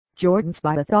Jordan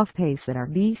Spieth off pace at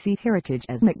RBC Heritage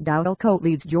as McDowell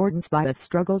co-leads. Jordan Spieth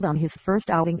struggled on his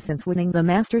first outing since winning the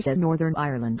Masters at Northern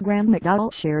Ireland's Graeme.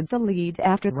 McDowell shared the lead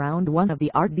after round 1 of the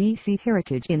RBC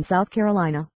Heritage in South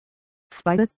Carolina.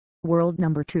 Spieth, world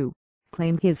number 2,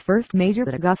 claimed his first major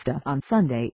at Augusta on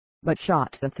Sunday, but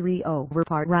shot the 3-over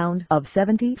par round of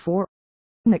 74.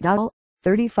 McDowell,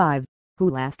 35,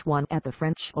 who last won at the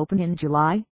French Open in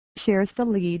July, shares the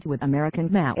lead with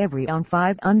American Matt Every on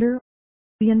 5 under.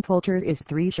 Poulter is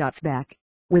 3 shots back,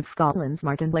 with Scotland's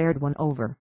Martin Laird 1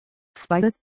 over.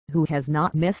 Spieth, who has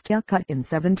not missed a cut in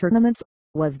 7 tournaments,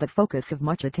 was the focus of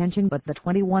much attention, but the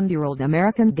 21-year-old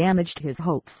American damaged his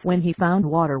hopes when he found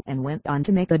water and went on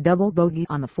to make a double bogey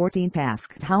on the 14th.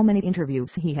 Asked how many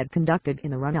interviews he had conducted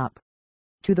in the run-up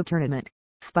to the tournament,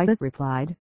 Spieth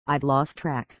replied, "I'd lost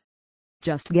track.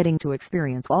 Just getting to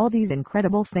experience all these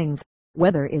incredible things,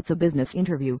 whether it's a business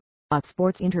interview, a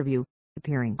sports interview,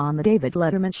 appearing on the David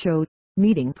Letterman show,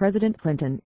 meeting President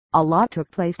Clinton, a lot took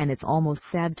place and it's almost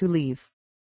sad to leave.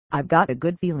 I've got a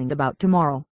good feeling about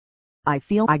tomorrow. I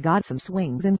feel I got some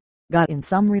swings in, got in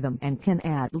some rhythm and can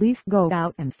at least go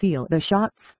out and feel the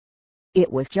shots.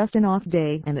 It was just an off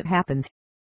day and it happens."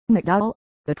 McDowell,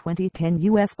 the 2010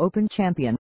 U.S. Open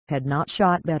champion, had not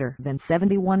shot better than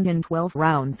 71 in 12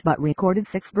 rounds but recorded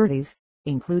 6 birdies,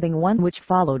 including one which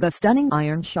followed a stunning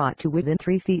iron shot to within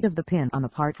 3 feet of the pin on the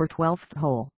par for 12th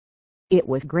hole. "It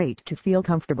was great to feel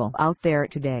comfortable out there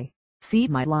today, see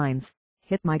my lines,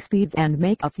 hit my speeds and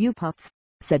make a few putts,"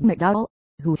 said McDowell,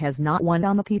 who has not won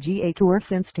on the PGA Tour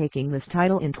since taking this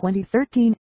title in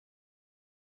 2013.